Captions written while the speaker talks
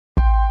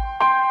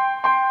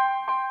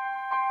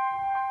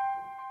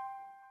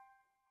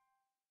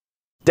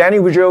Danny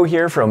Boudreau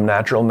here from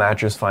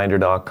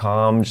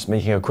naturalmattressfinder.com. Just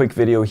making a quick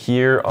video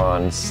here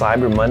on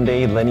Cyber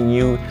Monday, letting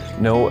you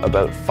know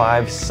about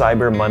 5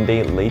 Cyber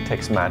Monday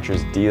latex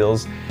mattress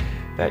deals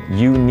that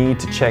you need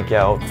to check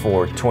out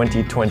for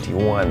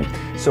 2021.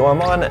 So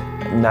I'm on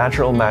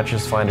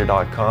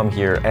naturalmattressfinder.com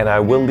here, and I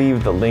will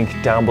leave the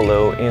link down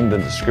below in the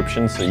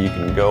description so you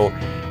can go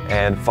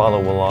and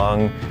follow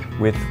along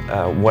with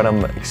what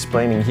I'm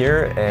explaining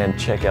here and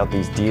check out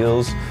these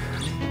deals.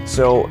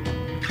 So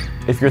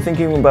if you're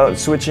thinking about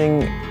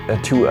switching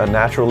to a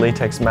natural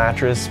latex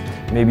mattress,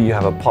 maybe you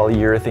have a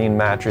polyurethane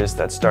mattress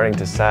that's starting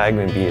to sag,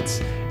 maybe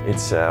it's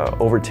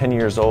over 10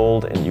 years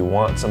old and you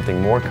want something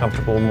more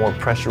comfortable, more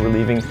pressure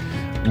relieving,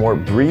 more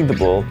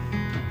breathable,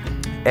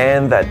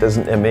 and that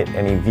doesn't emit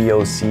any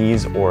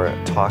VOCs or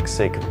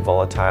toxic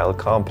volatile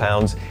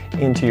compounds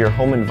into your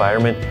home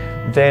environment,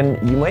 then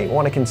you might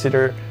want to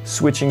consider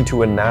switching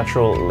to a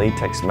natural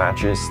latex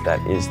mattress that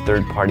is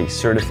third-party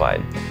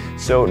certified.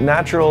 So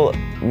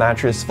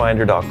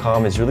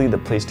naturalmattressfinder.com is really the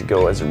place to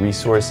go as a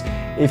resource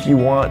if you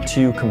want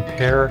to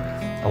compare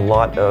a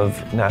lot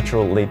of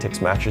natural latex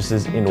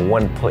mattresses in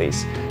one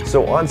place.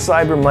 So on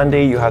Cyber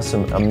Monday, you have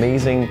some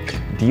amazing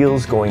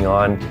deals going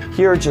on.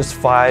 Here are just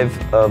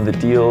 5 of the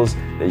deals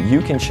that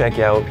you can check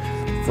out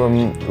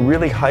from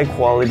really high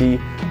quality,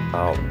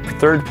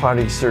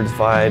 third-party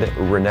certified,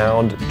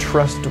 renowned,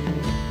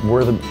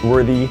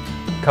 trustworthy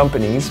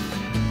companies.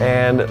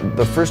 And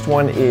the first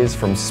one is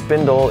from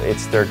Spindle.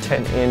 It's their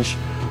 10-inch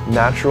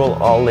natural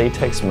all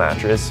latex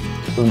mattress.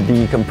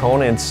 The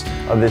components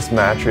of this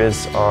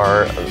mattress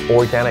are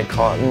organic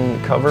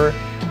cotton cover,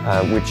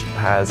 which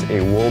has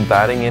a wool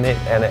batting in it,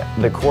 and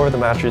the core of the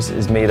mattress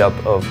is made up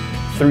of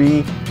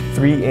 3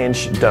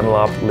 3-inch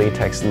Dunlop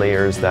latex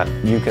layers that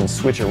you can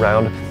switch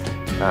around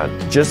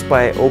just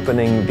by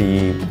opening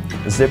the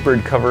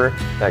zippered cover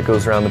that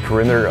goes around the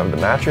perimeter of the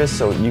mattress,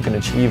 so you can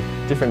achieve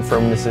different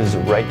firmnesses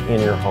right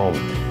in your home.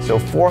 So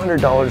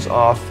 $400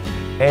 off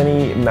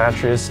any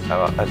mattress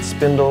at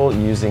Spindle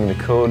using the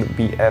code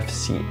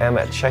BFCM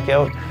at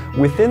checkout.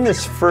 Within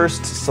this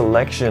first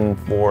selection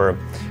for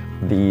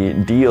the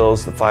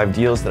deals, the 5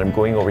 deals that I'm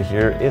going over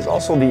here, is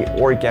also the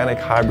organic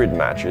hybrid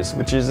mattress,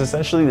 which is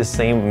essentially the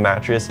same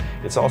mattress.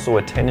 It's also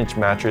a 10-inch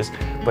mattress,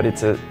 but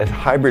it's a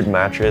hybrid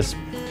mattress.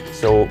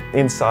 So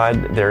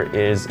inside there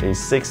is a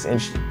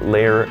 6-inch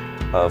layer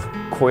of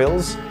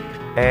coils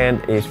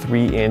and a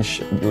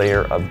 3-inch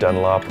layer of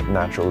Dunlop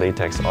natural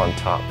latex on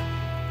top.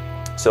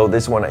 So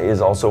this one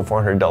is also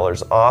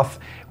 $400 off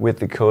with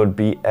the code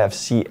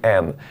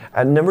BFCM.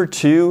 At number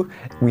 2,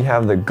 we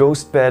have the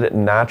Ghost Bed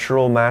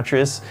Natural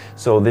Mattress.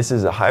 So this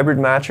is a hybrid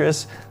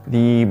mattress.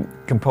 The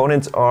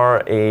components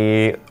are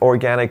a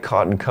organic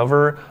cotton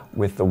cover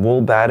with the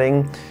wool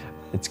batting.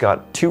 It's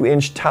got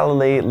 2-inch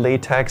Talalay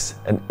latex,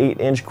 an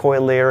 8-inch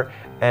coil layer,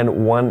 and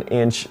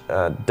 1-inch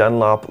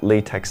Dunlop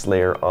latex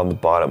layer on the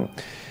bottom.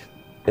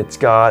 It's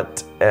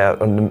got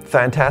a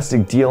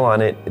fantastic deal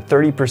on it,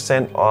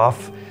 30%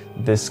 off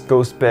this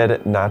Ghost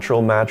Bed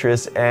Natural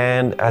mattress,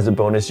 and as a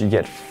bonus you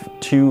get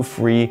 2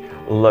 free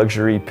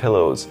luxury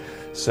pillows.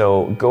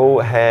 So go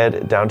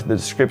ahead down to the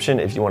description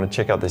if you want to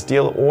check out this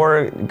deal,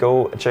 or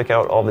go check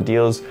out all the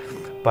deals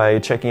by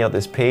checking out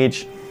this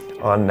page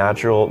on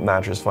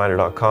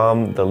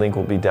naturalmattressfinder.com. The link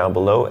will be down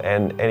below,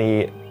 and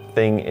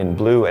anything in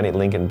blue, any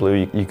link in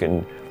blue, you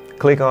can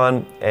click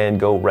on and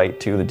go right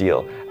to the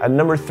deal. At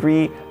number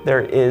 3,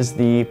 there is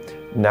the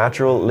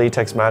Natural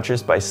Latex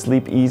Mattress by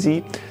Sleep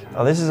Easy.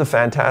 Now this is a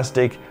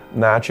fantastic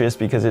mattress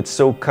because it's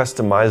so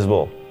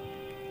customizable.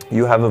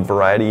 You have a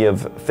variety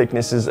of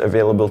thicknesses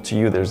available to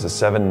you. There's a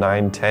 7,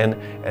 9, 10,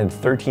 and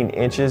 13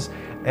 inches,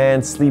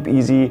 and Sleep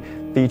Easy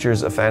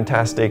features a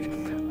fantastic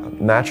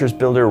mattress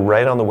builder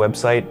right on the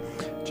website.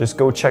 Just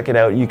go check it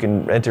out. You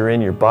can enter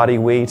in your body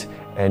weight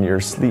and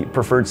your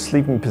preferred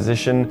sleeping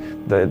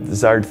position, the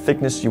desired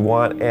thickness you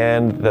want,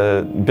 and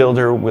the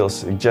builder will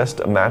suggest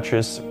a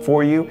mattress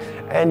for you,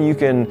 and you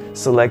can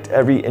select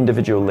every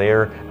individual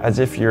layer as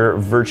if you're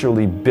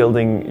virtually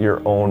building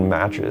your own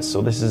mattress.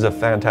 So this is a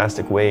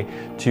fantastic way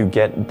to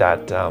get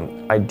that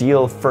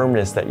ideal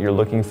firmness that you're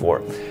looking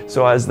for.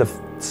 So as the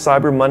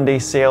Cyber Monday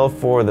sale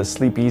for the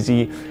Sleep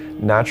Easy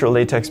Natural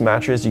Latex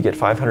Mattress, you get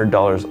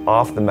 $500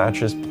 off the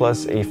mattress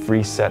plus a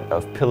free set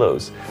of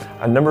pillows.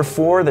 At number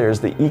 4, there's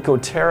the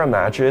EcoTerra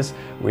mattress,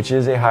 which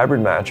is a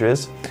hybrid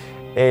mattress.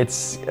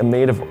 It's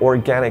made of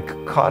organic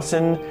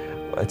cotton.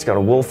 It's got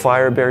a wool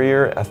fire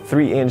barrier, a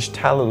 3-inch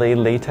Talalay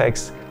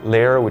latex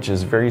layer, which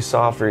is very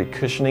soft, very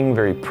cushioning,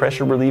 very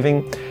pressure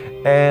relieving,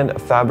 and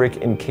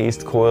fabric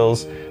encased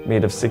coils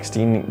made of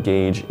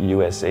 16-gauge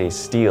USA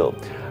steel.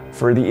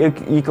 For the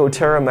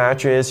EcoTerra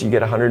mattress, you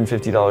get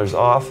 $150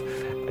 off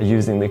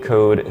using the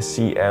code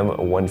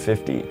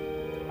CM150.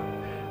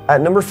 At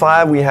number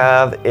 5, we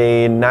have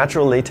a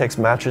natural latex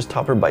mattress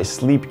topper by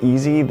Sleep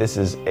Easy. This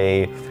is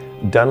a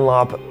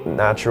Dunlop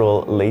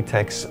natural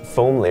latex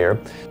foam layer.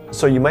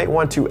 So you might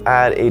want to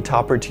add a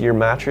topper to your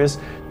mattress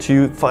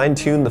to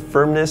fine-tune the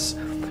firmness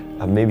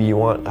Maybe you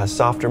want a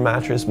softer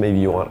mattress, maybe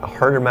you want a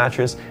harder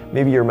mattress,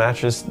 maybe your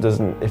mattress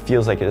it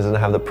feels like it doesn't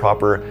have the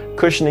proper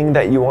cushioning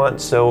that you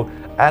want. So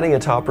adding a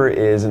topper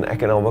is an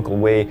economical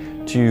way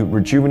to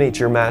rejuvenate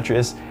your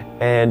mattress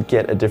and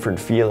get a different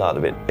feel out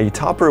of it. A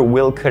topper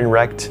will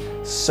correct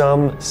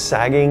some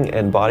sagging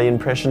and body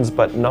impressions,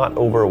 but not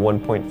over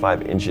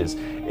 1.5 inches.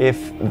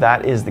 If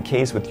that is the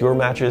case with your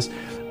mattress,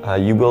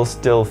 you will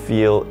still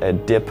feel a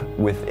dip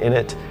within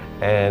it,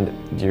 and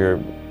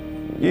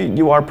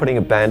you are putting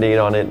a band-aid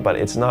on it, but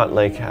it's not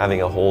like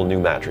having a whole new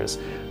mattress.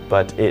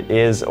 But it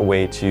is a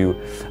way to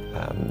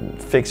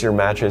fix your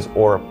mattress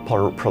or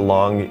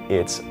prolong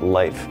its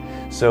life.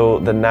 So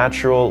the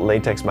Natural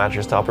Latex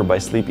Mattress Topper by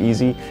Sleep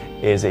Easy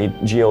is a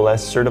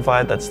GOLS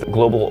certified. That's the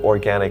Global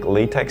Organic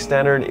Latex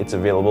Standard. It's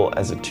available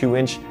as a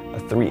 2-inch, a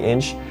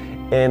 3-inch,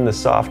 in the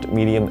soft,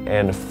 medium,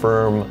 and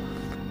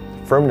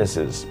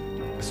firmnesses.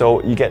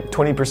 So you get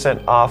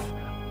 20% off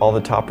all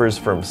the toppers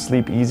from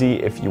Sleep Easy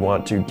if you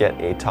want to get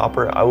a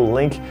topper. I will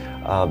link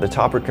the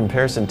topper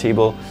comparison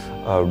table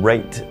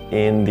right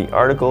in the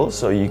article,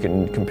 so you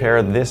can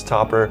compare this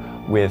topper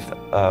with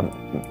a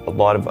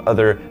lot of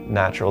other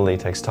natural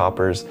latex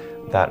toppers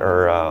that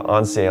are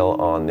on sale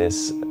on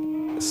this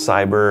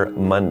Cyber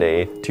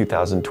Monday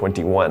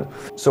 2021.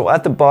 So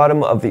at the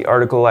bottom of the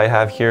article I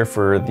have here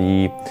for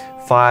the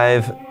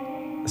 5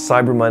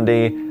 Cyber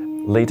Monday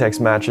latex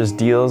mattress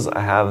deals,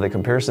 I have the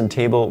comparison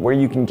table where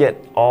you can get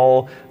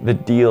all the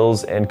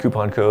deals and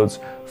coupon codes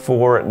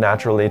for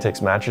natural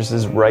latex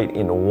mattresses right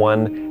in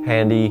one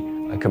handy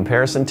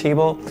comparison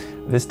table.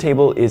 This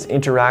table is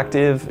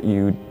interactive.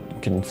 You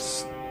can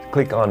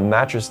click on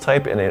mattress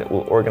type and it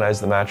will organize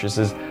the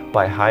mattresses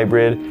by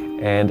hybrid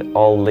and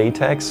all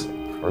latex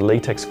or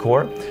latex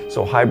core.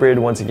 So hybrid,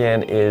 once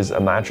again, is a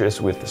mattress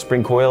with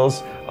spring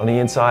coils on the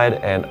inside,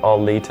 and all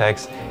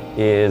latex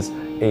is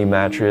a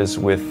mattress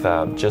with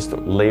just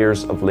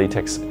layers of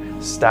latex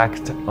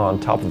stacked on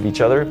top of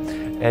each other.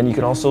 And you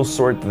can also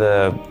sort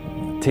the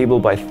table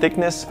by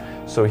thickness.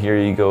 So here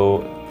you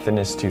go,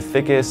 thinnest to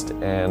thickest,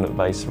 and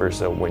vice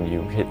versa when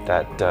you hit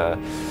that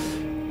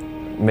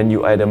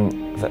menu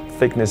item, that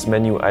thickness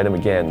menu item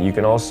again. You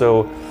can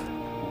also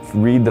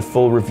read the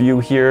full review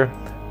here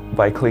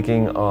by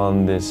clicking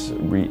on this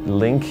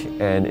link,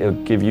 and it'll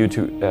give you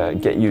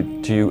get you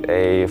to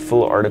a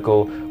full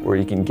article where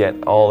you can get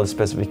all the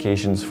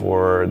specifications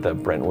for the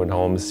Brentwood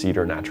Homes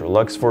Cedar Natural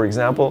Luxe, for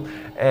example,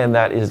 and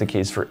that is the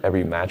case for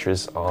every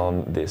mattress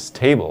on this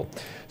table.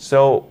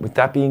 So with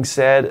that being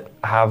said,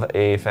 have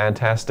a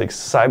fantastic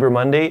Cyber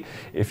Monday.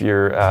 If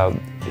you're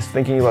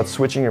thinking about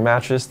switching your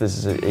mattress, this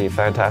is a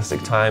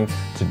fantastic time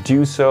to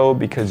do so,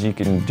 because you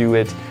can do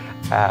it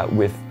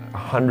with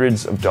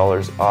hundreds of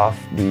dollars off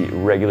the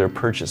regular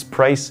purchase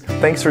price.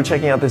 Thanks for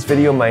checking out this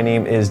video. My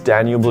name is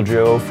Daniel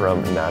Boudreau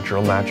from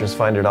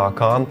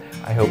naturalmattressfinder.com.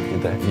 I hope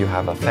that you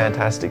have a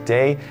fantastic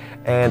day,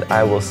 and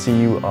I will see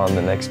you on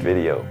the next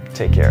video.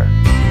 Take care.